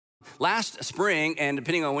last spring, and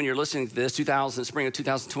depending on when you're listening to this, spring of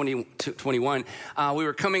 2021, we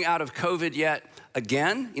were coming out of COVID yet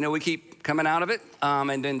again. You know, we keep coming out of it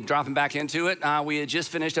and then dropping back into it. We had just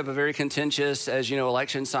finished up a very contentious, as you know,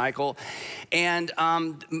 election cycle. And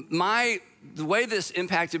the way this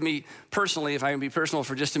impacted me personally, if I can be personal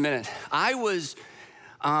for just a minute, I was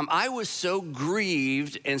so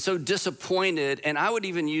grieved and so disappointed, and I would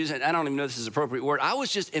even use it, I don't even know if this is an appropriate word, I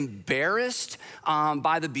was just embarrassed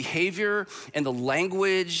by the behavior and the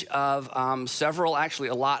language of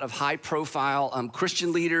a lot of high-profile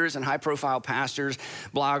Christian leaders and high-profile pastors,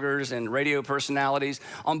 bloggers, and radio personalities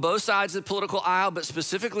on both sides of the political aisle, but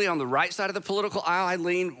specifically on the right side of the political aisle. I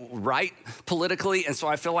lean right politically, and so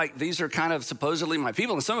I feel like these are kind of supposedly my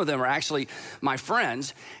people, and some of them are actually my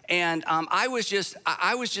friends, and I was just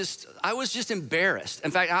embarrassed.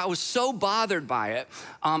 In fact, I was so bothered by it,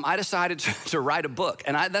 I decided to write a book.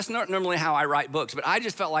 And that's not normally how I write books, but I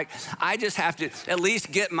just felt like I just have to at least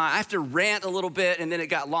I have to rant a little bit, and then it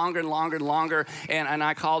got longer and longer and longer. And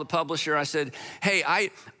I called the publisher. I said, hey,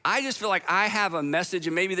 I just feel like I have a message,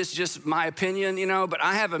 and maybe this is just my opinion, you know, but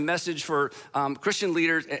I have a message for Christian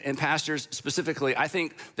leaders and pastors specifically. I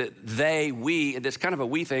think that we, and it's kind of a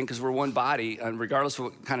we thing because we're one body, regardless of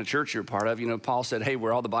what kind of church you're a part of. You know, Paul said, hey,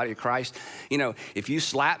 we're all the body of Christ. You know, if you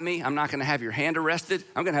slap me, I'm not going to have your hand arrested.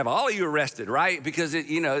 I'm going to have all of you arrested, right? Because,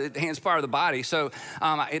 the hand's part of the body. So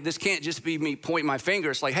this can't just be me pointing my finger.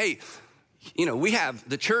 It's like, hey, you know, we have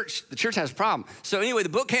the church has a problem. So anyway, the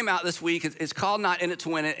book came out this week. It's called Not In It to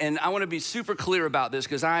Win It. And I want to be super clear about this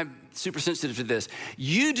because I'm super sensitive to this.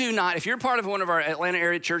 You do not, if you're part of one of our Atlanta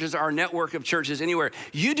area churches, our network of churches anywhere,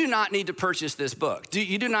 you do not need to purchase this book.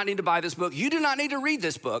 You do not need to buy this book. You do not need to read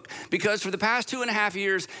this book because for the past 2.5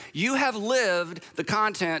 years, you have lived the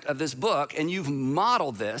content of this book and you've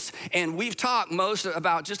modeled this. And we've talked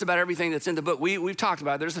just about everything that's in the book. We've talked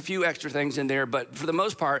about it. There's a few extra things in there, but for the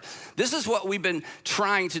most part, this is what we've been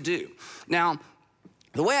trying to do. Now,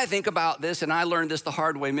 the way I think about this, and I learned this the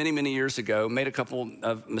hard way many, many years ago, made a couple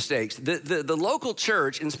of mistakes. The local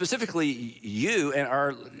church, and specifically you and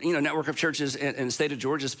our network of churches in the state of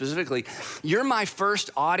Georgia specifically, you're my first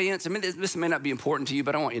audience. I mean, this may not be important to you,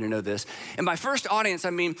 but I want you to know this. And by first audience, I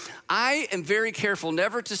mean, I am very careful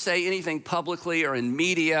never to say anything publicly or in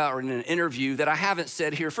media or in an interview that I haven't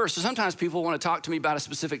said here first. So sometimes people want to talk to me about a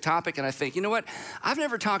specific topic, and I think, you know what? I've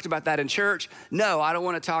never talked about that in church. No, I don't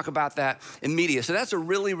want to talk about that in media. So that's a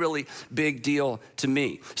really, really big deal to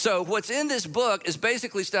me. So what's in this book is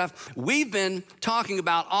basically stuff we've been talking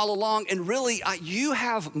about all along, and really you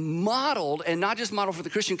have modeled, and not just modeled for the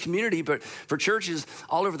Christian community, but for churches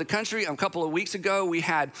all over the country. A couple of weeks ago, we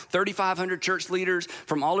had 3,500 church leaders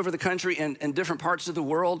from all over the country and different parts of the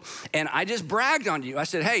world, and I just bragged on you. I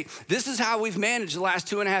said, hey, this is how we've managed the last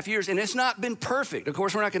 2.5 years, and it's not been perfect. Of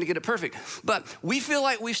course, we're not going to get it perfect, but we feel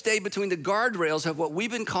like we've stayed between the guardrails of what we've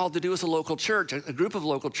been called to do as a local church, a group of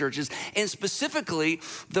local churches, and specifically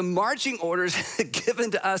the marching orders given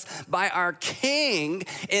to us by our King.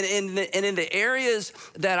 And in the areas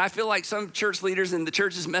that I feel like some church leaders and the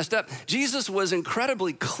churches messed up, Jesus was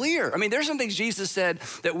incredibly clear. I mean, there's some things Jesus said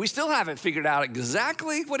that we still haven't figured out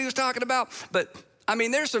exactly what he was talking about, but I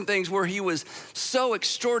mean, there's some things where he was so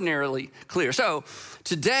extraordinarily clear. So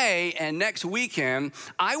today and next weekend,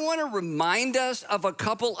 I want to remind us of a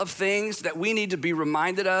couple of things that we need to be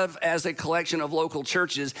reminded of as a collection of local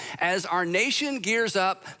churches as our nation gears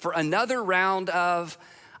up for another round of,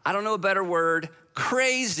 I don't know a better word,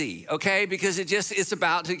 crazy, okay? Because it's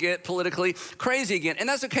about to get politically crazy again. And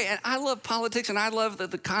that's okay. And I love politics and I love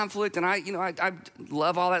the conflict, and I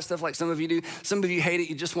love all that stuff like some of you do. Some of you hate it.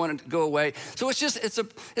 You just want it to go away. So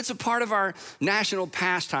it's a part of our national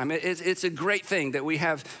pastime. It's a great thing that we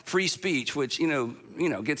have free speech, which,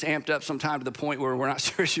 gets amped up sometime to the point where we're not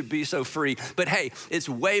sure it should be so free. But hey, it's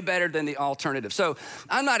way better than the alternative. So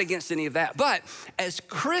I'm not against any of that. But as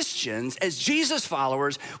Christians, as Jesus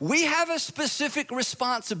followers, we have a specific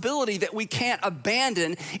responsibility that we can't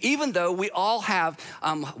abandon, even though we all have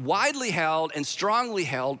widely held and strongly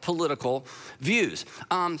held political views.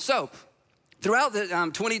 Throughout the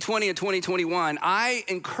 2020 and 2021, I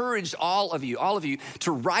encouraged all of you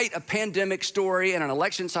to write a pandemic story and an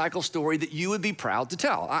election cycle story that you would be proud to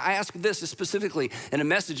tell. I asked this specifically in a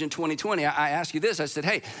message in 2020. I asked you this. I said,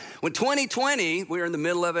 hey, when 2020, we were in the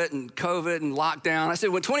middle of it and COVID and lockdown. I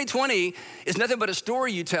said, when 2020 is nothing but a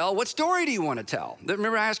story you tell, what story do you want to tell?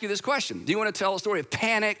 Remember, I asked you this question. Do you want to tell a story of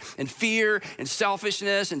panic and fear and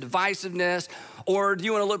selfishness and divisiveness? Or do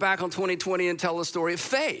you want to look back on 2020 and tell a story of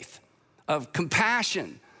faith, of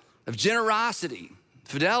compassion, of generosity,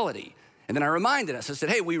 fidelity? And then I reminded us, I said,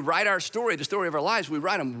 hey, we write our story, the story of our lives, we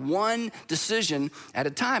write them one decision at a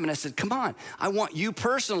time. And I said, come on, I want you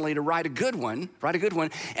personally to write a good one.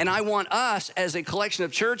 And I want us as a collection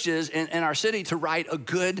of churches in our city to write a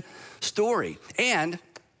good story. And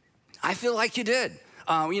I feel like you did.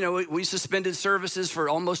 We suspended services for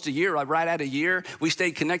almost a year, right at a year. We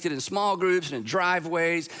stayed connected in small groups and in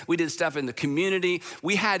driveways. We did stuff in the community.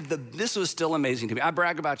 This was still amazing to me. I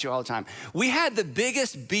brag about you all the time. We had the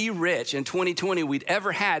biggest Be Rich in 2020 we'd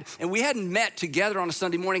ever had, and we hadn't met together on a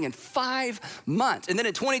Sunday morning in 5 months. And then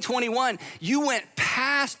in 2021, you went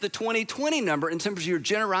past the 2020 number in terms of your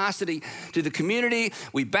generosity to the community.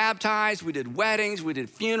 We baptized, we did weddings, we did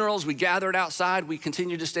funerals, we gathered outside, we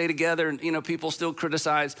continued to stay together, and people still criticize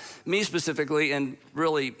me specifically, and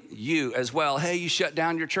really you as well. Hey, you shut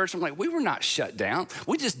down your church. I'm like, we were not shut down.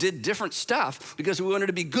 We just did different stuff because we wanted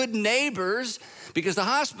to be good neighbors, because the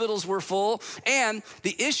hospitals were full. And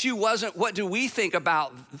the issue wasn't what do we think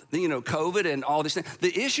about, COVID and all these things.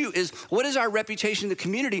 The issue is, what is our reputation in the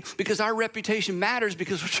community? Because our reputation matters,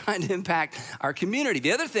 because we're trying to impact our community.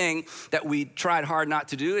 The other thing that we tried hard not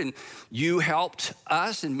to do, and you helped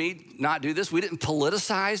us and me not do this, we didn't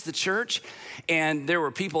politicize the church. And there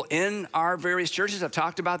were people in our various churches, I've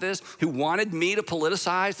talked about this, who wanted me to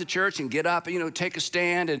politicize the church and get up, take a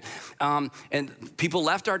stand. And people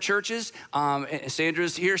left our churches.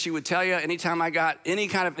 Sandra's here, she would tell you, anytime I got any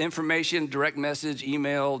kind of information, direct message,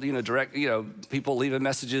 email, people leaving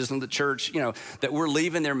messages in the church, that we're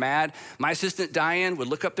leaving, they're mad. My assistant Diane would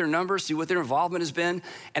look up their numbers, see what their involvement has been.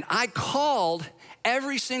 And I called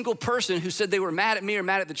every single person who said they were mad at me or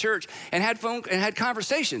mad at the church, and had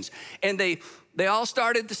conversations. And they all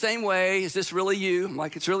started the same way. Is this really you? I'm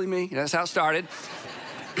like, it's really me. That's how it started.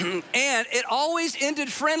 And it always ended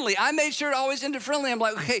friendly. I made sure it always ended friendly. I'm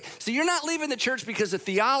like, okay, so you're not leaving the church because of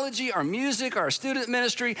theology or music or student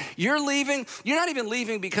ministry. You're not even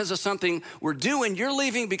leaving because of something we're doing. You're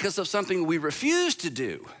leaving because of something we refuse to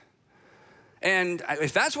do. And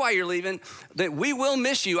if that's why you're leaving, then we will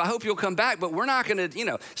miss you. I hope you'll come back, but we're not gonna,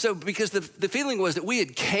 So because the feeling was that we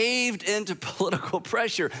had caved into political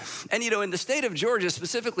pressure. And, in the state of Georgia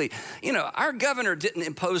specifically, our governor didn't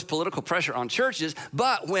impose political pressure on churches,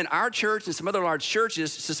 but when our church and some other large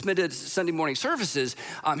churches suspended Sunday morning services,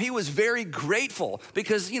 he was very grateful,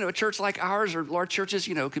 because, a church like ours or large churches,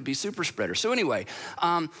 could be super spreaders. So anyway,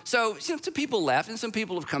 some people left and some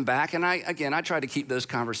people have come back. And I try to keep those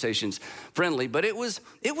conversations friendly. But it was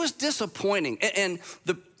disappointing, and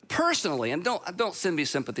personally, and don't send me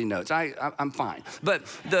sympathy notes. I'm fine. But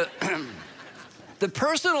the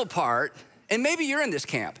personal part, and maybe you're in this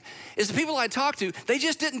camp, is the people I talked to, they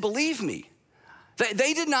just didn't believe me.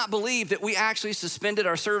 They did not believe that we actually suspended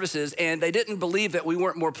our services, and they didn't believe that we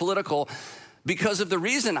weren't more political because of the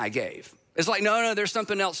reason I gave. It's like, no, there's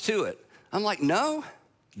something else to it. I'm like, no,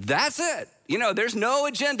 that's it. There's no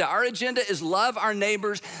agenda. Our agenda is love our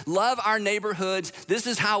neighbors, love our neighborhoods. This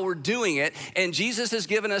is how we're doing it. And Jesus has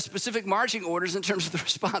given us specific marching orders in terms of the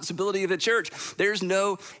responsibility of the church. There's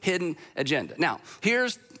no hidden agenda. Now,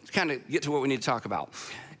 here's kind of get to what we need to talk about.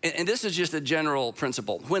 And this is just a general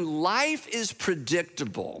principle. When life is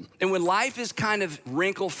predictable and when life is kind of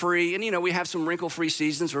wrinkle-free, and we have some wrinkle-free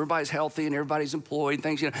seasons where everybody's healthy and everybody's employed and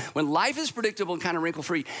things, when life is predictable and kind of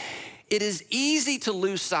wrinkle-free, it is easy to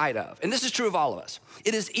lose sight of, and this is true of all of us,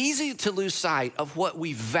 it is easy to lose sight of what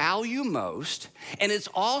we value most, and it's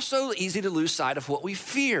also easy to lose sight of what we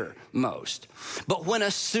fear most. But when a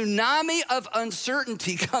tsunami of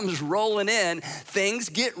uncertainty comes rolling in, things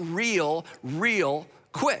get real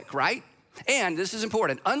quick, right? And this is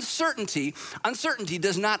important. Uncertainty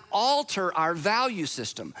does not alter our value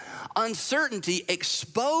system. Uncertainty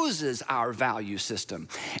exposes our value system.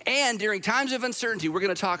 And during times of uncertainty, we're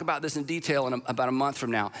going to talk about this in detail in about a month from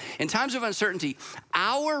now. In times of uncertainty,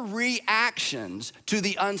 our reactions to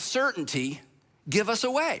the uncertainty give us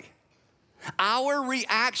away. Our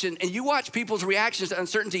reaction, and you watch people's reactions to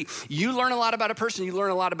uncertainty, you learn a lot about a person, you learn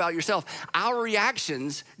a lot about yourself. Our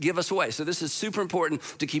reactions give us away. So this is super important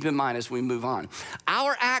to keep in mind as we move on.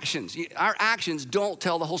 Our actions don't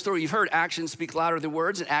tell the whole story. You've heard actions speak louder than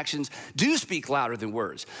words, and actions do speak louder than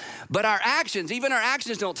words. But even our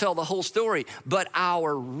actions don't tell the whole story, but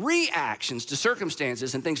our reactions to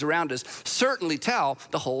circumstances and things around us certainly tell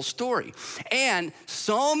the whole story. And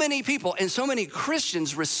so many people and so many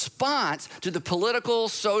Christians respond to the political,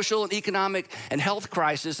 social, and economic and health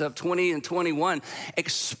crisis of 20 and 21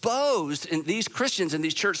 exposed in these Christians and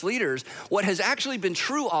these church leaders what has actually been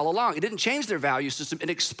true all along. It didn't change their value system, it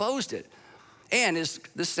exposed it. And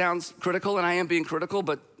this sounds critical, and I am being critical,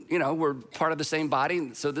 but we're part of the same body,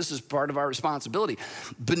 and so this is part of our responsibility.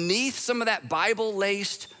 Beneath some of that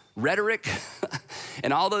Bible-laced rhetoric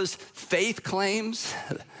and all those faith claims,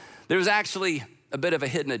 there's actually a bit of a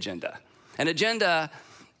hidden agenda. An agenda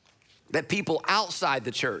that people outside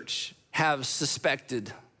the church have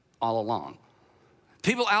suspected all along.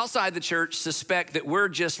 People outside the church suspect that we're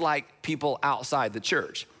just like people outside the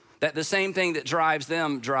church, that the same thing that drives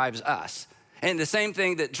them drives us. And the same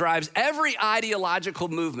thing that drives every ideological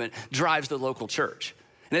movement drives the local church.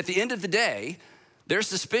 And at the end of the day, their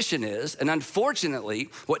suspicion is, and unfortunately,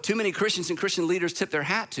 what too many Christians and Christian leaders tip their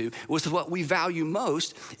hat to, was what we value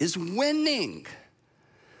most is winning.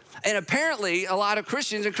 And apparently, a lot of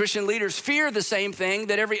Christians and Christian leaders fear the same thing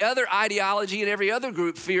that every other ideology and every other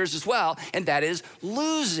group fears as well, and that is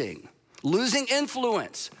losing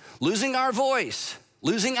influence, losing our voice,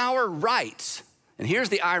 losing our rights. And here's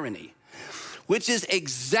the irony, which is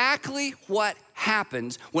exactly what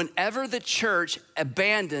happens whenever the church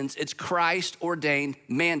abandons its Christ-ordained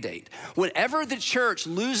mandate. Whenever the church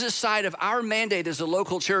loses sight of our mandate as a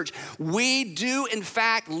local church, we do in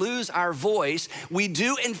fact lose our voice. We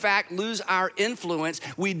do in fact lose our influence.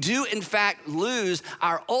 We do in fact lose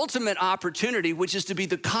our ultimate opportunity, which is to be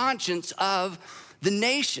the conscience of the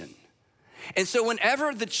nation. And so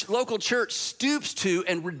whenever the local church stoops to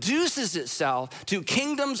and reduces itself to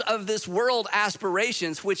kingdoms of this world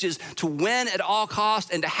aspirations, which is to win at all costs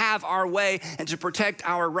and to have our way and to protect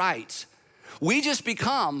our rights, we just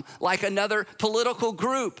become like another political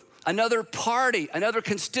group, another party, another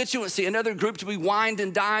constituency, another group to be wined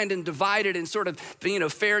and dined and divided and sort of,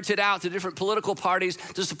 ferreted out to different political parties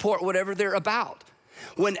to support whatever they're about.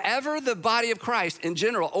 Whenever the body of Christ in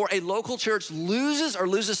general or a local church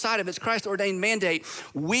loses sight of its Christ-ordained mandate,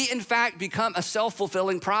 we in fact become a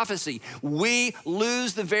self-fulfilling prophecy. We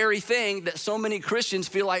lose the very thing that so many Christians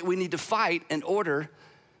feel like we need to fight in order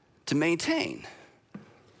to maintain.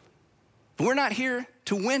 We're not here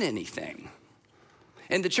to win anything.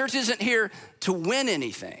 And the church isn't here to win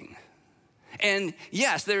anything. And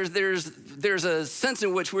yes, there's a sense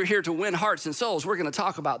in which we're here to win hearts and souls. We're going to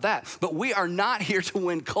talk about that. But we are not here to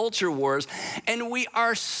win culture wars. And we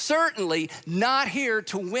are certainly not here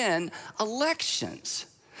to win elections.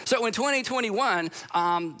 So in 2021,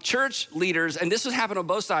 church leaders, and this was happening on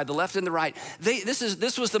both sides, the left and the right,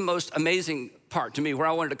 this was the most amazing part to me, where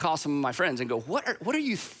I wanted to call some of my friends and go, what are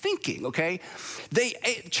you thinking, okay?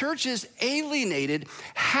 Churches alienated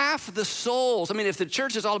half the souls. I mean, if the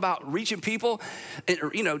church is all about reaching people,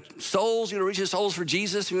 souls, reaching souls for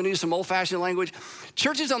Jesus, you want to use some old-fashioned language,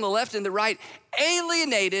 churches on the left and the right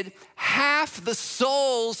alienated half the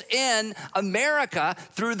souls in America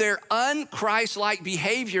through their un-Christ-like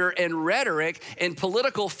behavior and rhetoric and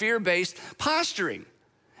political fear-based posturing.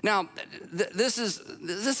 Now, this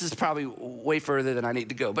is probably way further than I need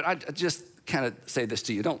to go, but I just kind of say this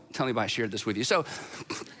to you. Don't tell anybody I shared this with you. So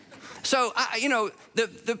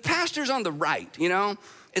the pastors on the right,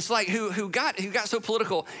 it's like who got so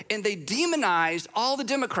political, and they demonized all the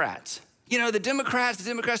Democrats. The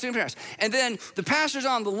Democrats. And then the pastors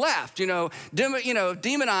on the left,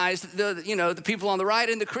 demonized the people on the right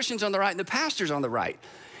and the Christians on the right and the pastors on the right.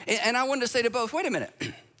 And I wanted to say to both, wait a minute.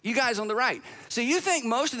 You guys on the right. So you think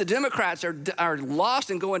most of the Democrats are lost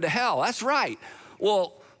and going to hell. That's right.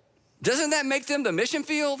 Well, doesn't that make them the mission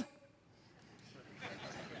field?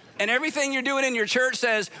 And everything you're doing in your church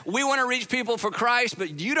says, we want to reach people for Christ,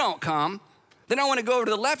 but you don't come. Then I want to go over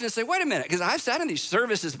to the left and say, wait a minute, because I've sat in these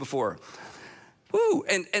services before.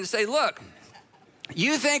 And say, look,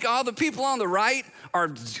 you think all the people on the right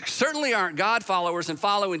certainly aren't God followers and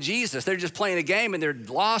following Jesus. They're just playing a game and they're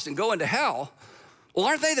lost and going to hell. Well,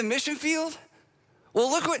 aren't they the mission field? Well,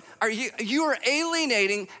 look you are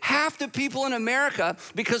alienating half the people in America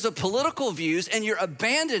because of political views, and you're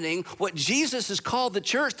abandoning what Jesus has called the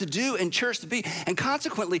church to do and church to be. And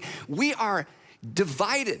consequently, we are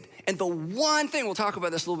divided. And the one thing, we'll talk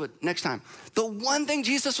about this a little bit next time, the one thing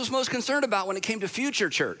Jesus was most concerned about when it came to future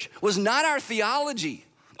church was not our theology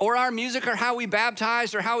or our music or how we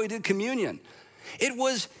baptized or how we did communion. It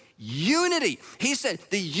was unity. He said,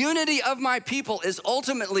 the unity of my people is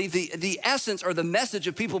ultimately the essence or the message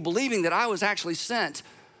of people believing that I was actually sent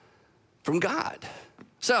from God.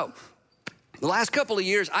 So the last couple of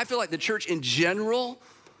years, I feel like the church in general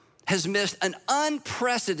has missed an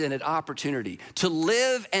unprecedented opportunity to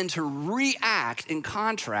live and to react in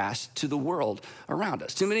contrast to the world around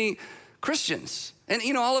us. Too many Christians, and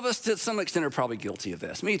all of us to some extent are probably guilty of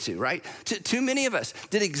this. Me too, right? Too many of us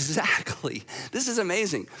did exactly, this is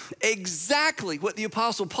amazing, exactly what the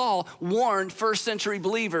Apostle Paul warned first century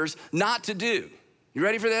believers not to do. You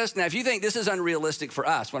ready for this? Now, if you think this is unrealistic for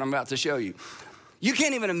us, what I'm about to show you, You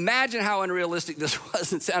can't even imagine how unrealistic this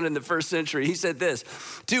was and sounded in the first century. He said this,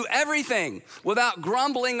 do everything without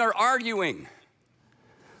grumbling or arguing.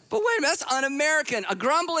 But wait a minute, that's un-American. A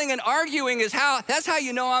grumbling and arguing that's how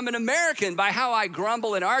you know I'm an American, by how I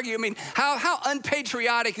grumble and argue. I mean, how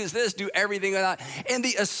unpatriotic is this, do everything without? And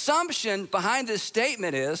the assumption behind this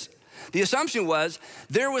statement was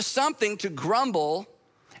there was something to grumble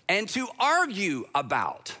and to argue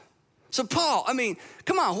about. So Paul, I mean,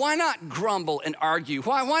 come on, why not grumble and argue?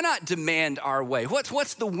 Why not demand our way?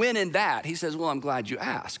 What's the win in that? He says, well, I'm glad you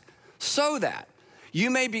asked. So that you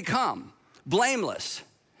may become blameless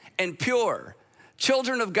and pure,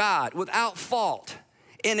 children of God without fault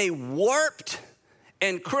in a warped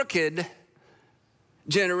and crooked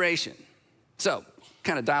generation. So,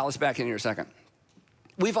 kind of dial us back in here a second.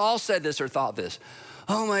 We've all said this or thought this.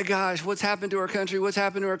 Oh my gosh, what's happened to our country? What's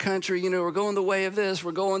happened to our country? You know, we're going the way of this,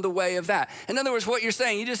 we're going the way of that. In other words, what you're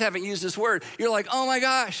saying, you just haven't used this word. You're like, oh my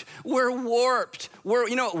gosh, we're warped.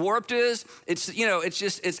 You know what warped is? It's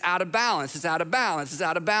out of balance. It's out of balance. It's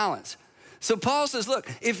out of balance. So Paul says, look,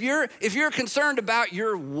 if you're concerned about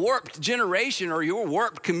your warped generation or your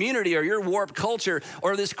warped community or your warped culture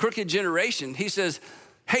or this crooked generation, he says,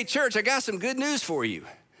 hey church, I got some good news for you.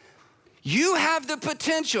 You have the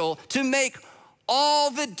potential to make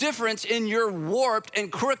all the difference in your warped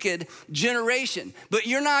and crooked generation. But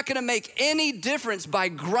you're not gonna make any difference by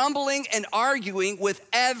grumbling and arguing with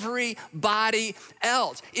everybody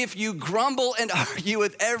else. If you grumble and argue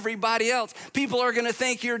with everybody else, people are gonna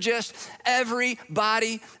think you're just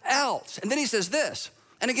everybody else. And then he says this,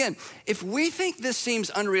 and again, if we think this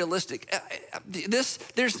seems unrealistic, there's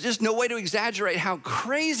just no way to exaggerate how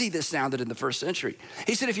crazy this sounded in the first century.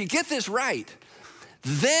 He said, if you get this right,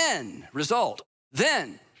 then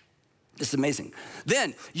this is amazing.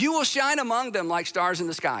 Then you will shine among them like stars in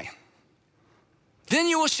the sky. Then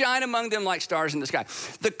you will shine among them like stars in the sky.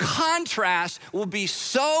 The contrast will be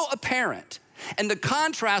so apparent and the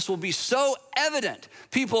contrast will be so evident,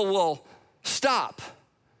 people will stop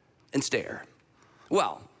and stare.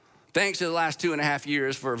 Well, thanks to the last 2.5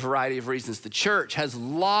 years, for a variety of reasons, the church has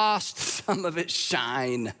lost some of its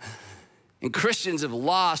shine. And Christians we've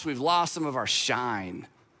lost some of our shine.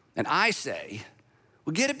 And I say,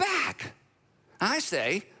 we get it back. I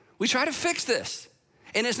say, we try to fix this.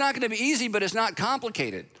 And it's not gonna be easy, but it's not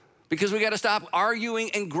complicated because we gotta stop arguing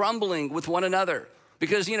and grumbling with one another.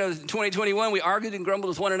 Because, you know, in 2021, we argued and grumbled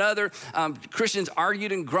with one another. Christians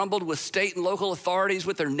argued and grumbled with state and local authorities,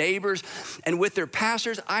 with their neighbors, and with their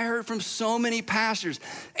pastors. I heard from so many pastors,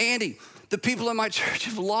 Andy, the people in my church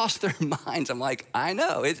have lost their minds. I'm like, I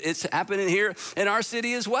know, it's happening here in our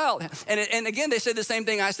city as well. And again, they said the same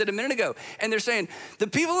thing I said a minute ago. And they're saying, the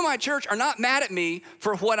people in my church are not mad at me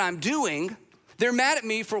for what I'm doing. They're mad at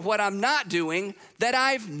me for what I'm not doing that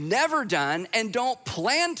I've never done and don't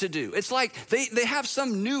plan to do. It's like they have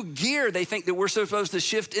some new gear they think that we're supposed to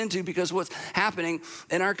shift into because of what's happening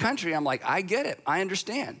in our country. I'm like, I get it, I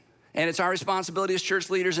understand. And it's our responsibility as church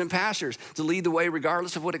leaders and pastors to lead the way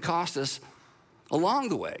regardless of what it costs us along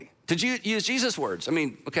the way. To use Jesus' words. I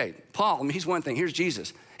mean, okay, Paul, he's one thing, here's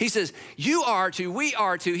Jesus. He says, we are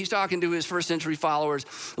to, he's talking to his first century followers,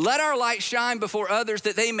 let our light shine before others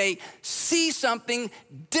that they may see something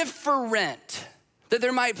different, that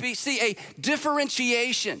there might be, see a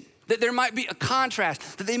differentiation, that there might be a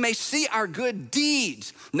contrast, that they may see our good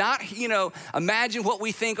deeds, not, imagine what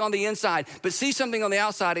we think on the inside, but see something on the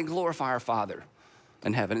outside and glorify our Father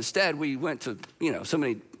in heaven. Instead, we went to, so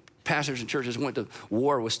many pastors and churches went to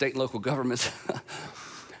war with state and local governments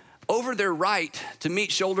over their right to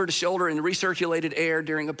meet shoulder to shoulder in recirculated air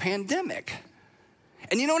during a pandemic.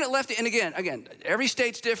 And you know when it left, and again, every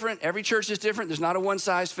state's different, every church is different. There's not a one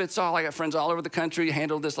size fits all. I got friends all over the country who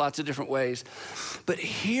handle this lots of different ways. But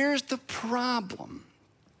here's the problem.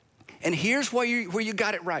 And here's where you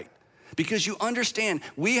got it right. Because you understand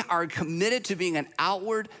we are committed to being an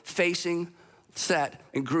outward facing set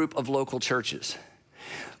and group of local churches.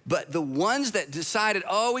 But the ones that decided,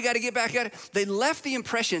 we got to get back at it, they left the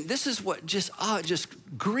impression, this is what just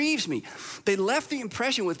grieves me. They left the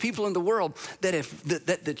impression with people in the world that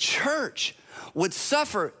that the church would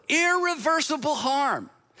suffer irreversible harm.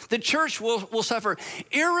 The church will suffer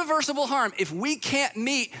irreversible harm if we can't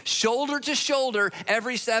meet shoulder to shoulder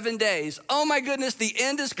every 7 days. Oh my goodness, the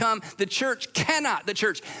end has come. The church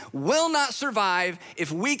will not survive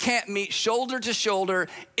if we can't meet shoulder to shoulder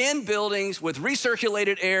in buildings with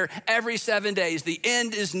recirculated air every 7 days. The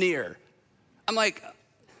end is near. I'm like,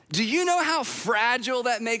 Do you know how fragile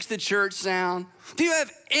that makes the church sound? Do you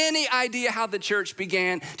have any idea how the church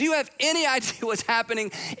began? Do you have any idea what's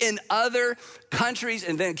happening in other countries?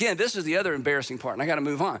 And then again, this is the other embarrassing part, and I gotta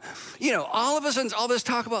move on. You know, all of a sudden, all this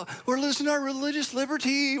talk about, we're losing our religious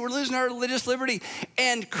liberty, we're losing our religious liberty.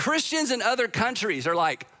 And Christians in other countries are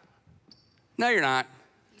like, no, you're not.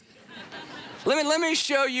 Let me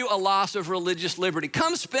show you a loss of religious liberty.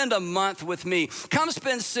 Come spend a month with me. Come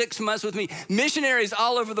spend 6 months with me. Missionaries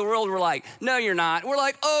all over the world were like, no, you're not. We're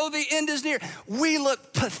like, oh, the end is near. We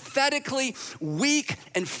look pathetically weak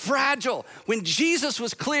and fragile. When Jesus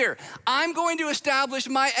was clear, I'm going to establish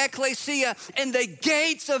my ecclesia and the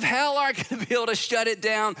gates of hell aren't going to be able to shut it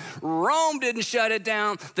down. Rome didn't shut it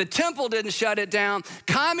down. The temple didn't shut it down.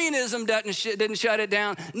 Communism didn't shut it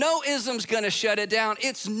down. No ism's going to shut it down.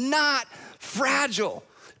 It's not fragile.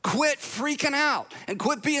 Quit freaking out and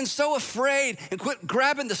quit being so afraid and quit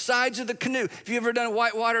grabbing the sides of the canoe. If you've ever done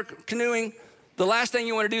whitewater canoeing, the last thing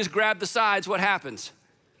you want to do is grab the sides. What happens?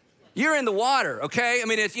 You're in the water, okay? I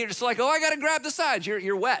mean, you're just like, oh, I got to grab the sides.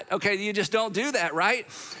 You're wet, okay? You just don't do that, right?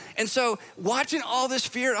 And so watching all this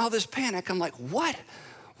fear and all this panic, I'm like, what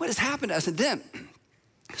has happened to us? And then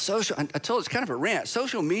I told it's kind of a rant.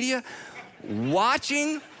 Social media,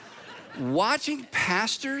 watching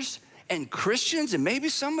pastors and Christians, and maybe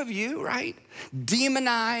some of you, right,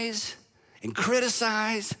 demonize and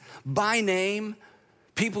criticize by name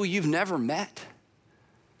people you've never met,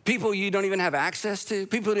 people you don't even have access to,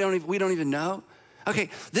 people we don't even know. Okay,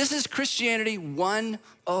 this is Christianity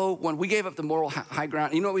 101. We gave up the moral high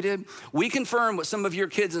ground. You know what we did? We confirmed what some of your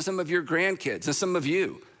kids and some of your grandkids and some of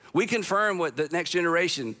you, we confirmed what the next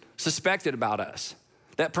generation suspected about us,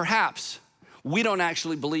 that perhaps we don't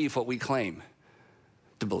actually believe what we claim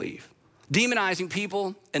to believe. Demonizing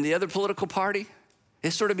people in the other political party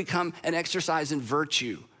has sort of become an exercise in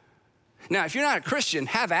virtue. Now, if you're not a Christian,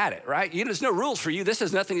 have at it, right? There's no rules for you. This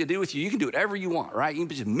has nothing to do with you. You can do whatever you want, right? You can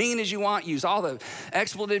be as mean as you want, use all the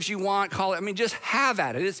expletives you want, just have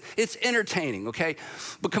at it. It's entertaining, okay?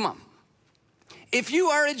 But come on. If you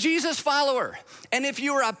are a Jesus follower and if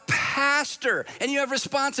you are a pastor and you have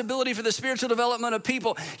responsibility for the spiritual development of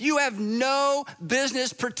people, you have no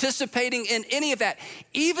business participating in any of that,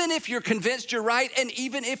 even if you're convinced you're right and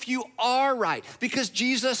even if you are right, because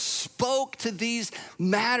Jesus spoke to these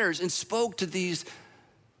matters and spoke to these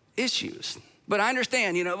issues. But I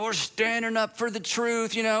understand, we're standing up for the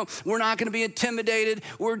truth, we're not gonna be intimidated.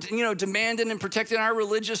 We're, demanding and protecting our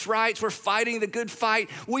religious rights. We're fighting the good fight.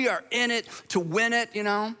 We are in it to win it,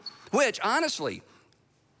 which honestly,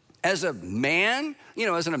 as a man,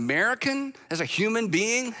 as an American, as a human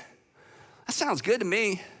being, that sounds good to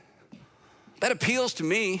me. That appeals to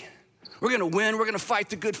me. We're gonna win, we're gonna fight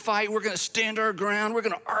the good fight, we're gonna stand our ground, we're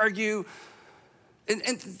gonna argue, and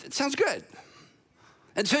it sounds good.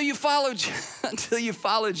 Until you follow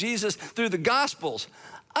Jesus through the Gospels,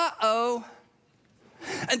 Until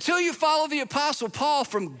you follow the Apostle Paul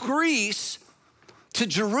from Greece to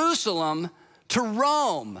Jerusalem to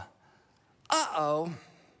Rome, So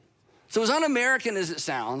as un-American as it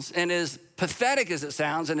sounds, and as pathetic as it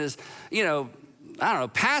sounds, and as,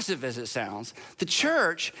 passive as it sounds, the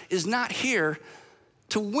church is not here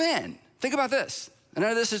to win. Think about this. I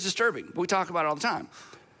know this is disturbing, but we talk about it all the time.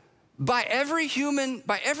 By every human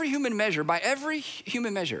measure,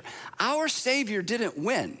 our Savior didn't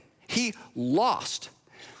win. He lost.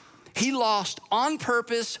 He lost on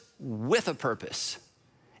purpose with a purpose.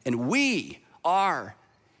 And we are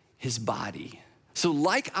his body. So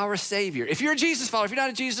like our Savior, if you're a Jesus follower, if you're not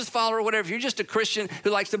a Jesus follower or whatever, if you're just a Christian who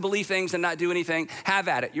likes to believe things and not do anything, have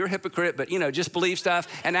at it. You're a hypocrite, but just believe stuff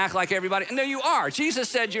and act like everybody. No, you are. Jesus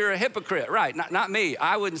said you're a hypocrite, right? Not me.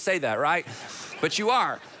 I wouldn't say that, right? But you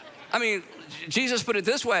are. I mean, Jesus put it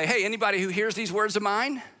this way. Hey, anybody who hears these words of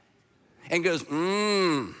mine and goes,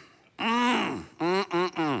 and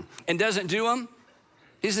doesn't do them,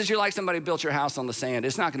 he says, you're like somebody who built your house on the sand.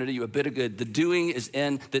 It's not gonna do you a bit of good. The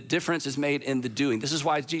difference is made in the doing. This is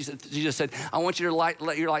why Jesus said, I want you to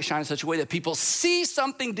let your light shine in such a way that people see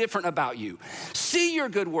something different about you, see your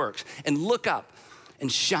good works, and look up and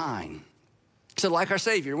shine. So like our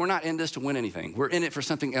Savior, we're not in this to win anything. We're in it for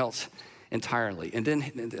something else entirely. And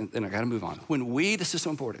then I gotta move on. This is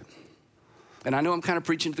so important. And I know I'm kind of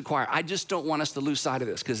preaching to the choir. I just don't want us to lose sight of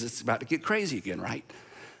this because it's about to get crazy again, right?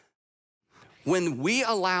 When we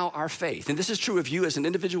allow our faith, and this is true of you as an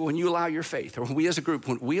individual, when you allow your faith, or when we as a group,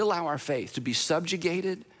 when we allow our faith to be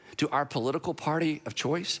subjugated to our political party of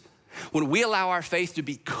choice, when we allow our faith to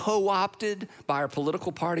be co-opted by our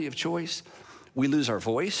political party of choice, we lose our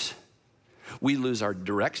voice, we lose our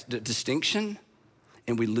direct distinction,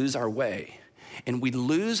 and we lose our way. and we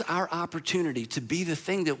lose our opportunity to be the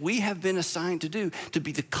thing that we have been assigned to do, to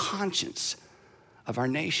be the conscience of our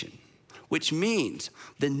nation, which means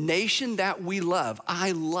the nation that we love.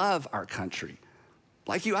 I love our country.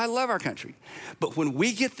 Like you, I love our country. But when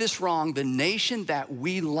we get this wrong, the nation that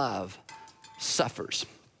we love suffers.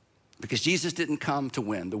 Because Jesus didn't come to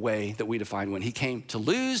win the way that we define win. He came to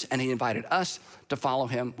lose, and he invited us to follow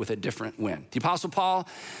him with a different win. The Apostle Paul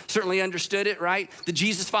certainly understood it, right? The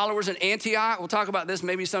Jesus followers in Antioch, we'll talk about this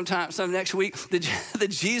maybe some next week. The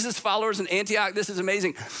Jesus followers in Antioch, this is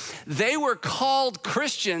amazing. They were called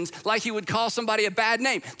Christians like you would call somebody a bad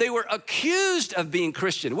name. They were accused of being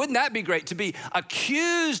Christian. Wouldn't that be great to be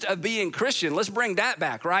accused of being Christian? Let's bring that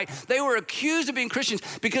back, right? They were accused of being Christians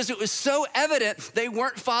because it was so evident they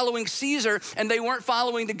weren't following Caesar and they weren't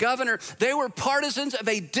following the governor. They were partisans of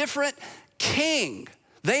a different king.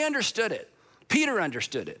 They understood it. Peter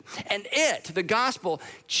understood it. And the gospel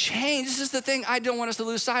changed. This is the thing I don't want us to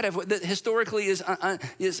lose sight of that historically is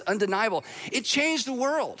undeniable. It changed the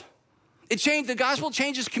world. The gospel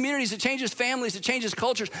changes communities, it changes families, it changes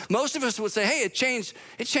cultures. Most of us would say, hey, it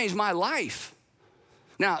changed my life.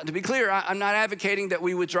 Now, to be clear, I'm not advocating that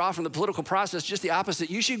we withdraw from the political process, just the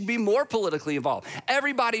opposite. You should be more politically involved.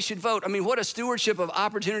 Everybody should vote. I mean, what a stewardship of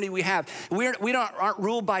opportunity we have. We aren't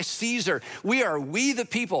ruled by Caesar. We the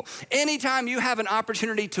people. Anytime you have an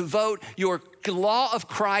opportunity to vote, your law of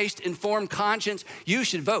Christ informed conscience, you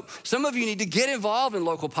should vote. Some of you need to get involved in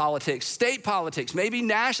local politics, state politics, maybe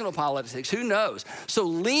national politics, who knows? So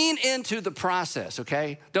lean into the process,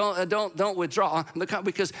 okay? Don't withdraw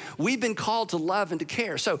because we've been called to love and to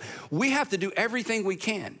care. So we have to do everything we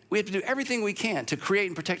can. We have to do everything we can to create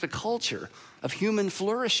and protect a culture of human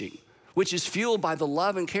flourishing, which is fueled by the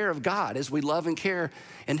love and care of God as we love and care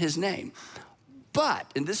in his name. But,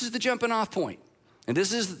 and this is the jumping off point, and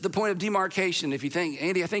this is the point of demarcation. If you think,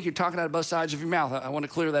 Andy, I think you're talking out of both sides of your mouth. I want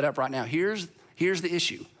to clear that up right now. Here's the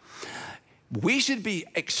issue. We should be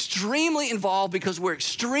extremely involved because we're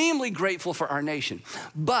extremely grateful for our nation.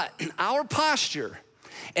 But our posture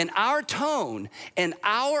and our tone and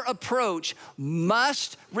our approach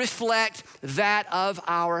must reflect that of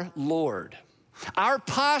our Lord. Our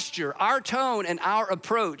posture, our tone, and our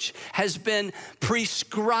approach has been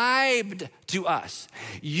prescribed to us.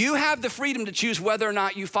 You have the freedom to choose whether or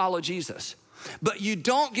not you follow Jesus, but you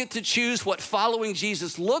don't get to choose what following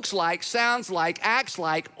Jesus looks like, sounds like, acts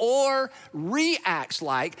like, or reacts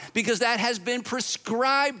like, because that has been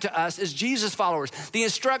prescribed to us as Jesus followers. The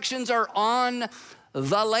instructions are on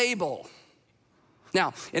the label.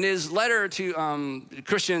 Now, in his letter to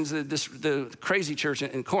Christians, the crazy church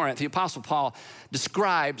in Corinth, the Apostle Paul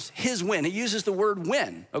describes his win. He uses the word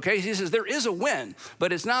win, okay? He says there is a win,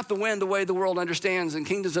 but it's not the win the way the world understands and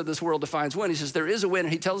kingdoms of this world defines win. He says there is a win,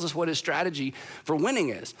 and he tells us what his strategy for winning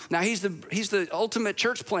is. Now, he's the ultimate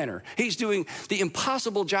church planner. He's doing the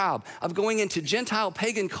impossible job of going into Gentile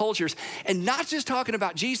pagan cultures and not just talking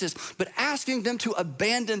about Jesus, but asking them to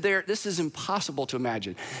abandon this is impossible to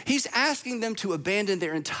imagine. He's asking them to abandon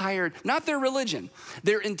their entire, not their religion,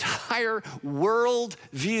 their entire world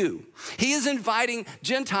view. He is inviting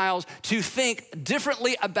Gentiles to think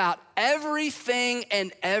differently about everything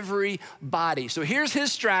and everybody. So here's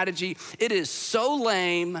his strategy. It is so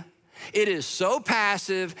lame. It is so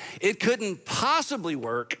passive. It couldn't possibly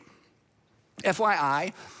work.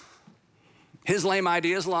 FYI, his lame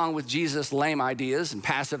ideas, along with Jesus' lame ideas and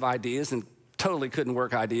passive ideas and totally couldn't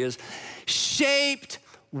work ideas, shaped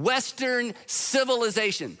Western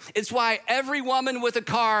civilization. It's why every woman with a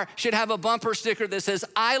car should have a bumper sticker that says,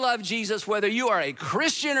 I love Jesus, whether you are a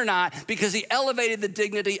Christian or not, because he elevated the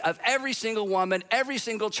dignity of every single woman, every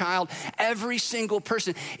single child, every single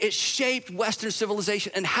person. It shaped Western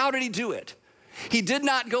civilization. And how did he do it? He did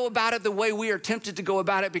not go about it the way we are tempted to go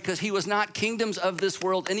about it, because he was not kingdoms of this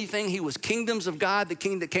world anything. He was kingdoms of God, the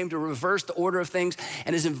king that came to reverse the order of things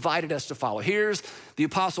and has invited us to follow. Here's the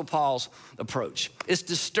Apostle Paul's approach. It's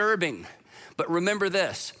disturbing, but remember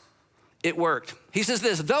this, it worked. He says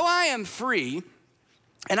this, though I am free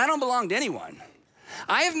and I don't belong to anyone,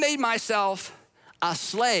 I have made myself a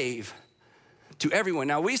slave to everyone.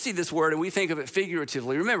 Now, we see this word and we think of it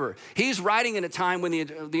figuratively. Remember, he's writing in a time when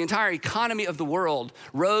the entire economy of the world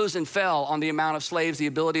rose and fell on the amount of slaves, the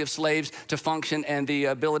ability of slaves to function, and the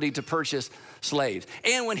ability to purchase slaves.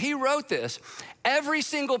 And when he wrote this, every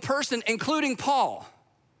single person, including Paul,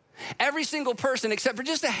 Every single person, except for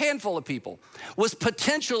just a handful of people, was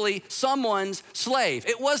potentially someone's slave.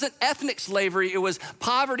 It wasn't ethnic slavery, it was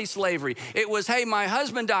poverty slavery. It was, hey, my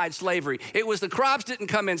husband died slavery. It was the crops didn't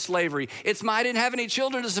come in slavery. It's I didn't have any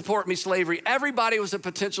children to support me slavery. Everybody was a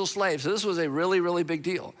potential slave. So this was a really, really big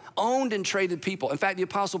deal. Owned and traded people. In fact, the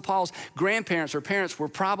Apostle Paul's grandparents or parents were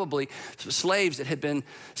probably slaves that had been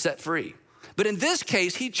set free. But in this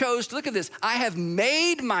case, he chose, look at this, I have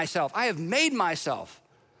made myself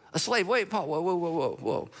a slave. Wait, Paul,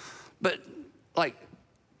 whoa. But like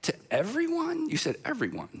to everyone? You said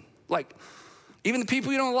everyone. Like even the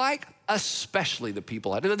people you don't like, especially the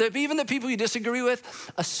people. Even the people you disagree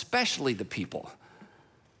with, especially the people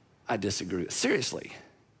I disagree with. Seriously.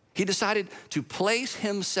 He decided to place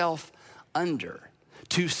himself under,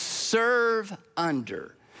 to serve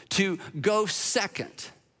under, to go second.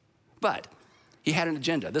 But he had an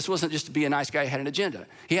agenda. This wasn't just to be a nice guy, he had an agenda.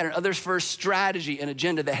 He had an others first strategy and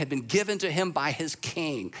agenda that had been given to him by his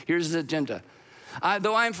king. Here's his agenda.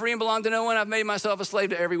 Though I am free and belong to no one, I've made myself a slave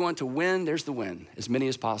to everyone to win. There's the win, as many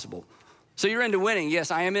as possible. So you're into winning. Yes,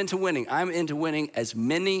 I am into winning. I'm into winning as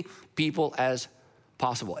many people as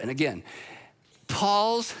possible. And again,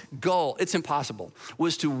 Paul's goal, it's impossible,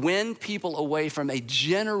 was to win people away from a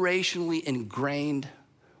generationally ingrained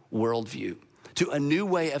worldview to a new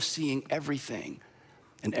way of seeing everything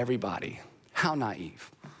and everybody. How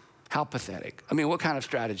naive, how pathetic. I mean, what kind of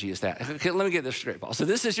strategy is that? Okay, let me get this straight, Paul. So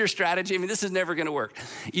this is your strategy. I mean, this is never gonna work.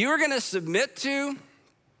 You are gonna submit to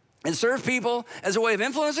and serve people as a way of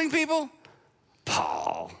influencing people?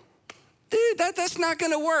 Paul, dude, that's not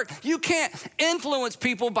gonna work. You can't influence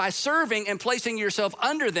people by serving and placing yourself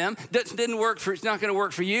under them. That didn't work for, it's not gonna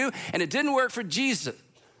work for you, and it didn't work for Jesus.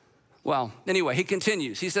 Well, anyway, he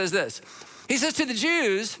continues. He says this. He says to the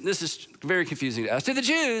Jews, this is very confusing to us, to the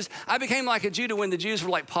Jews, I became like a Jew to when the Jews were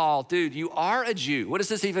like, Paul, dude, you are a Jew. What does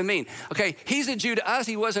this even mean? Okay, he's a Jew to us,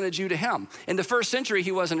 he wasn't a Jew to him. In the first century,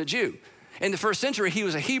 he wasn't a Jew. In the first century, he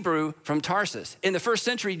was a Hebrew from Tarsus. In the first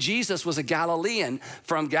century, Jesus was a Galilean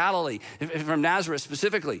from Galilee, from Nazareth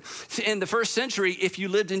specifically. In the first century, if you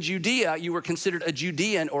lived in Judea, you were considered a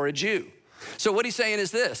Judean or a Jew. So what he's saying is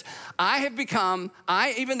this,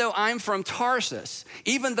 even though I'm from Tarsus,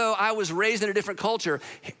 even though I was raised in a different culture,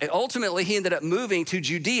 ultimately he ended up moving to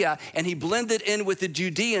Judea and he blended in with the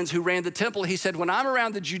Judeans who ran the temple. He said, when I'm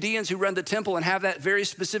around the Judeans who run the temple and have that very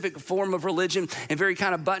specific form of religion and very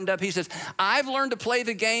kind of buttoned up, he says, I've learned to play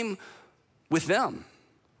the game with them.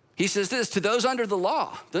 He says this, to those under the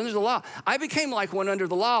law, I became like one under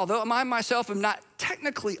the law, though I myself am not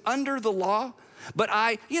technically under the law. But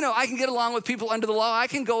I can get along with people under the law. I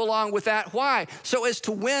can go along with that. Why? So as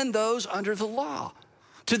to win those under the law.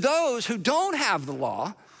 To those who don't have the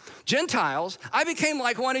law, Gentiles, I became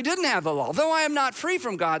like one who didn't have the law, though I am not free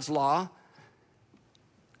from God's law.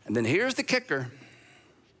 And then here's the kicker.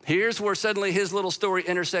 Here's where suddenly his little story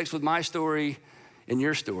intersects with my story and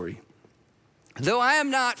your story. Though I am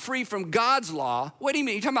not free from God's law, what do you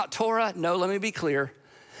mean? You talking about Torah? No, let me be clear.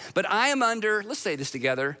 But I am under, let's say this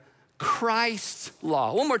together, Christ's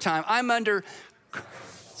law. One more time, I'm under,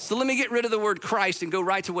 so let me get rid of the word Christ and go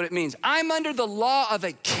right to what it means. I'm under the law of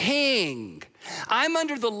a king. I'm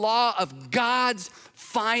under the law of God's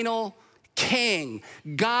final king,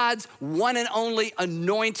 God's one and only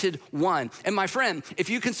anointed one. And my friend, if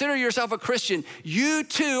you consider yourself a Christian, you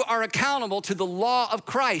too are accountable to the law of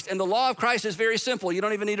Christ. And the law of Christ is very simple. You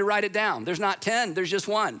don't even need to write it down. There's not 10, there's just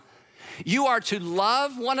one. You are to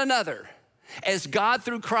love one another as God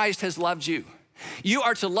through Christ has loved you. You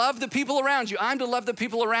are to love the people around you. I'm to love the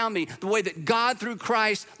people around me the way that God through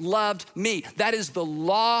Christ loved me. That is the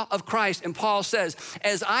law of Christ. And Paul says,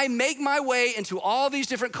 as I make my way into all these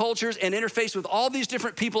different cultures and interface with all these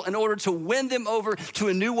different people in order to win them over to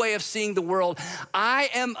a new way of seeing the world, I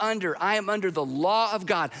am under the law of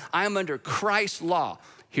God. I am under Christ's law.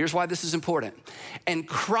 Here's why this is important. And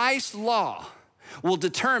Christ's law will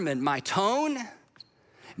determine my tone,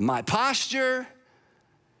 my posture,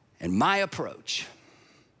 and my approach.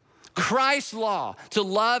 Christ's law, to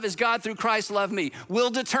love as God through Christ loved me,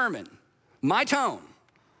 will determine my tone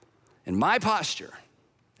and my posture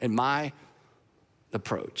and my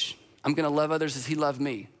approach. I'm gonna love others as he loved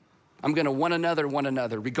me. I'm gonna one another,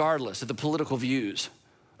 regardless of the political views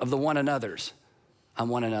of the one another's. I'm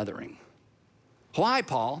one anothering. Why,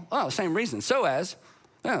 Paul? Oh, same reason. So as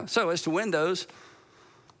to win those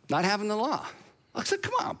not having the law. I said,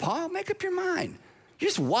 come on, Paul, make up your mind. You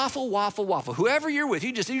just waffle. Whoever you're with,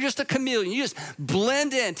 you're just a chameleon. You just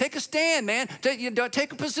blend in. Take a stand, man.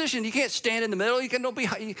 Take a position. You can't stand in the middle. You got to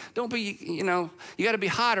be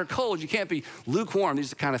hot or cold. You can't be lukewarm. These are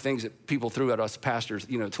the kind of things that people threw at us pastors,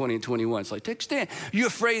 20 and 21. It's like, take a stand. You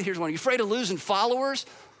afraid, here's one. You afraid of losing followers?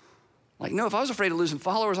 Like, no, if I was afraid of losing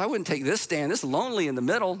followers, I wouldn't take this stand. This is lonely in the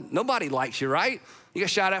middle. Nobody likes you, right? You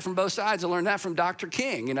got shot at from both sides. I learned that from Dr.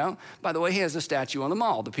 King, By the way, he has a statue on the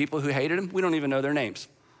mall. The people who hated him, we don't even know their names.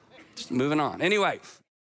 Just moving on. Anyway.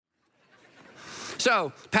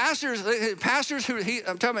 So pastors who,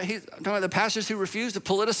 I'm talking about the pastors who refuse to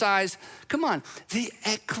politicize, come on, the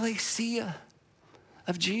ecclesia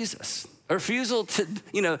of Jesus. A refusal to,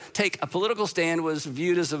 take a political stand was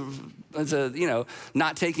viewed as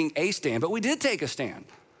not taking a stand, but we did take a stand.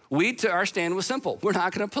 Our stand was simple. We're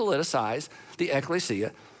not going to politicize the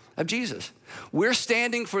ecclesia of Jesus. We're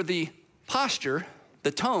standing for the posture,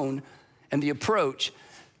 the tone, and the approach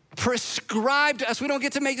prescribed to us. We don't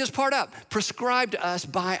get to make this part up. Prescribed to us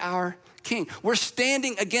by our King. We're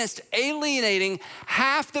standing against alienating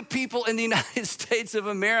half the people in the United States of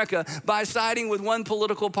America by siding with one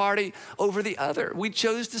political party over the other. We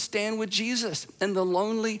chose to stand with Jesus in the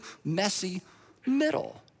lonely, messy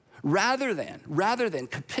middle, rather than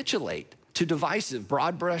capitulate to divisive,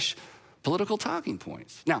 broad brush political talking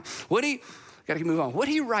points. Now, gotta move on. What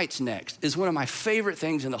he writes next is one of my favorite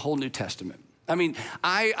things in the whole New Testament. I mean,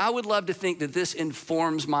 I would love to think that this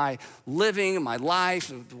informs my living, my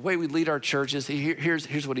life, the way we lead our churches.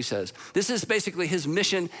 Here's what he says. This is basically his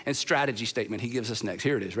mission and strategy statement he gives us next.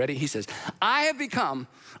 Here it is, ready? He says, I have become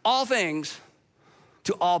all things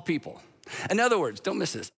to all people. In other words, don't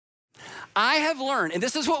miss this. I have learned, and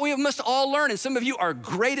this is what we must all learn, and some of you are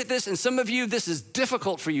great at this, and some of you, this is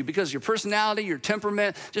difficult for you because your personality, your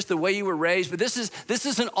temperament, just the way you were raised, but this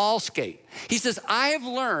is an all skate. He says, I have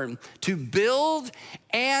learned to build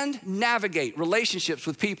and navigate relationships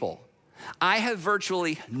with people I have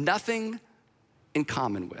virtually nothing in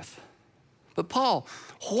common with. But Paul,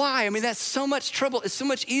 why? I mean, that's so much trouble. It's so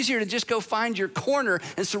much easier to just go find your corner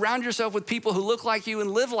and surround yourself with people who look like you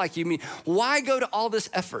and live like you. I mean, why go to all this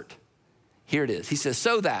effort? Here it is. He says,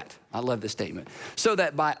 so that, I love this statement, so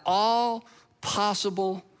that by all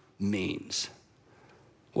possible means,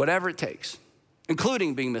 whatever it takes,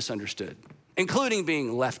 including being misunderstood, including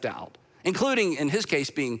being left out, including, in his case,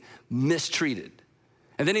 being mistreated.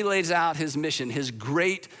 And then he lays out his mission, his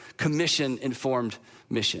great commission-informed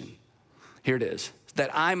mission. Here it is, that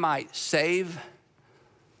I might save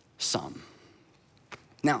some.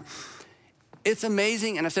 Now, it's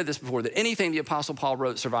amazing, and I've said this before, that anything the Apostle Paul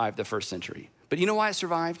wrote survived the first century. But you know why it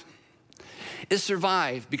survived? It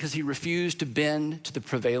survived because he refused to bend to the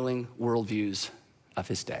prevailing worldviews of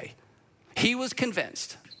his day. He was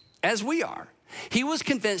convinced, as we are, he was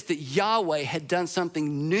convinced that Yahweh had done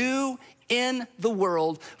something new in the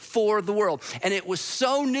world for the world. And it was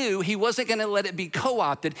so new, he wasn't gonna let it be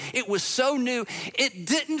co-opted. It was so new, it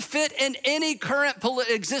didn't fit in any current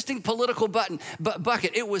existing political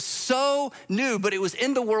bucket. It was so new, but it was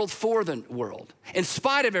in the world for the world. In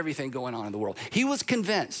spite of everything going on in the world, he was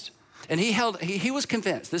convinced, and he was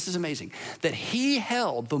convinced, this is amazing, that he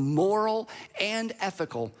held the moral and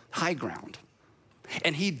ethical high ground.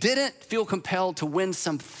 And he didn't feel compelled to win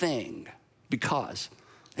something because,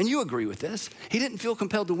 and you agree with this, he didn't feel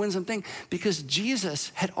compelled to win something because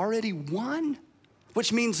Jesus had already won,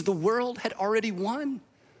 which means the world had already won.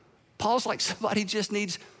 Paul's like, somebody just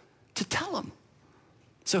needs to tell him.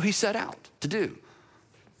 So he set out to do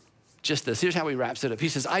just this. Here's how he wraps it up. He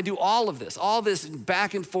says, I do all this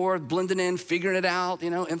back and forth, blending in, figuring it out,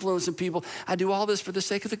 influencing people. I do all this for the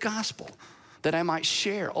sake of the gospel, that I might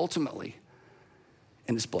share ultimately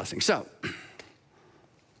in this blessing. So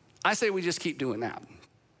I say we just keep doing that.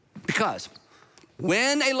 Because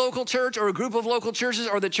when a local church or a group of local churches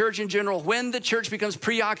or the church in general, when the church becomes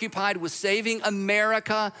preoccupied with saving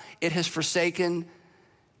America, it has forsaken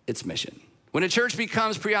its mission. When a church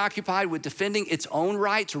becomes preoccupied with defending its own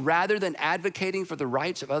rights rather than advocating for the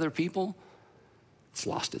rights of other people, it's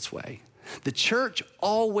lost its way. The church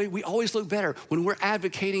we always look better when we're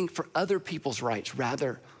advocating for other people's rights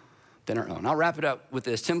rather than our own. I'll wrap it up with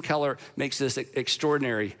this. Tim Keller makes this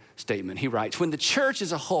extraordinary statement. He writes, when the church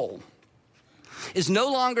as a whole is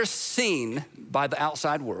no longer seen by the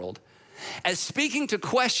outside world as speaking to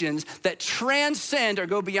questions that transcend or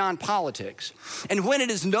go beyond politics, and when it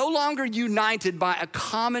is no longer united by a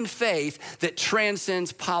common faith that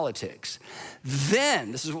transcends politics,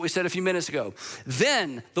 then, this is what we said a few minutes ago,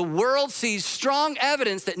 then the world sees strong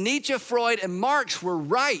evidence that Nietzsche, Freud, and Marx were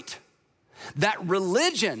right. That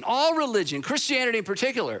religion, all religion, Christianity in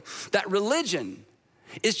particular, that religion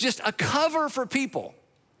is just a cover for people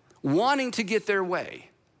wanting to get their way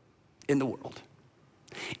in the world.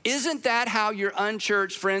 Isn't that how your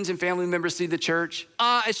unchurched friends and family members see the church?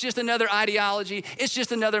 It's just another ideology. It's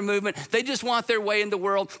just another movement. They just want their way in the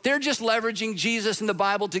world. They're just leveraging Jesus and the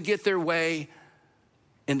Bible to get their way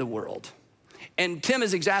in the world. And Tim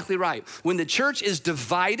is exactly right. When the church is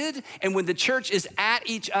divided and when the church is at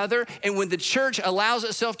each other and when the church allows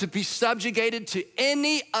itself to be subjugated to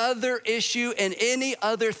any other issue and any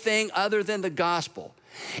other thing other than the gospel,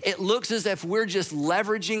 it looks as if we're just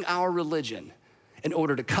leveraging our religion in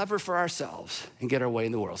order to cover for ourselves and get our way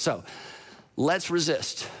in the world. So let's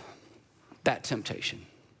resist that temptation.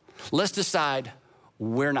 Let's decide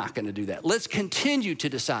we're not gonna do that. Let's continue to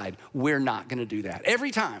decide we're not gonna do that.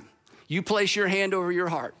 Every time you place your hand over your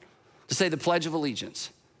heart to say the Pledge of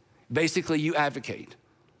Allegiance, basically you advocate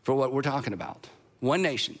for what we're talking about. One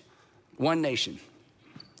nation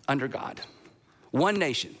under God. One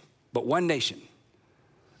nation, but one nation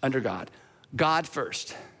under God. God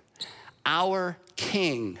first, our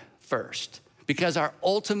King first, because our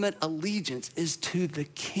ultimate allegiance is to the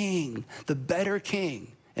King, the better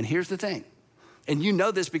King. And here's the thing, and you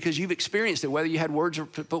know this because you've experienced it, whether you had words or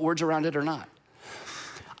put words around it or not.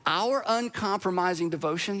 Our uncompromising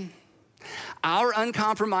devotion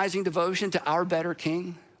to our better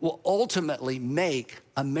King will ultimately make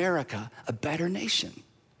America a better nation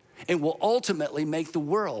and will ultimately make the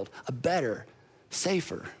world a better,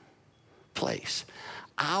 safer place.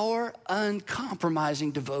 Our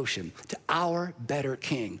uncompromising devotion to our better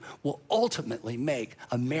King will ultimately make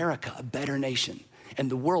America a better nation and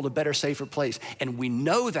the world a better, safer place. And we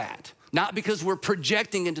know that, not because we're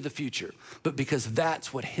projecting into the future, but because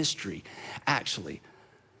that's what history actually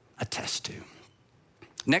attests to.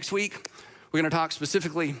 Next week, we're gonna talk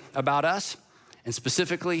specifically about us and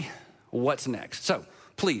specifically what's next. So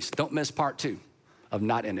please don't miss part 2 of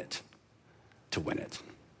Not In It to Win It.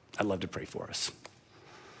 I'd love to pray for us.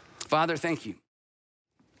 Father, thank you.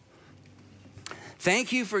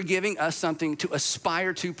 Thank you for giving us something to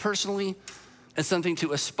aspire to personally and something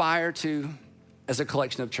to aspire to as a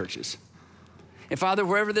collection of churches. And Father,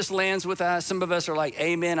 wherever this lands with us, some of us are like,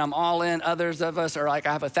 amen, I'm all in. Others of us are like,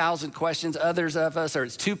 I have 1,000 questions. Others of us are,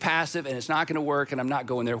 it's too passive and it's not gonna work and I'm not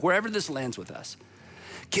going there. Wherever this lands with us,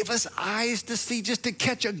 give us eyes to see, just to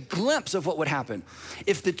catch a glimpse of what would happen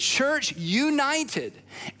if the church united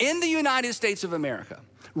in the United States of America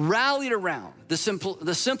rallied around the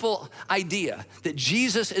simple idea that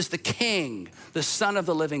Jesus is the King, the Son of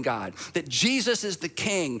the living God, that Jesus is the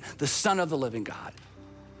King, the Son of the living God.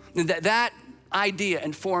 And that idea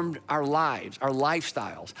informed our lives, our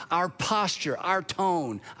lifestyles, our posture, our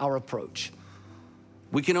tone, our approach.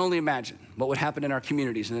 We can only imagine what would happen in our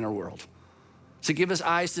communities and in our world. So give us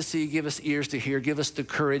eyes to see, give us ears to hear, give us the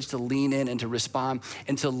courage to lean in and to respond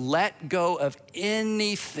and to let go of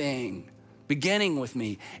anything, beginning with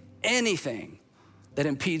me, anything that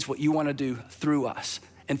impedes what you want to do through us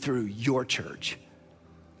and through your church.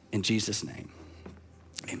 In Jesus' name.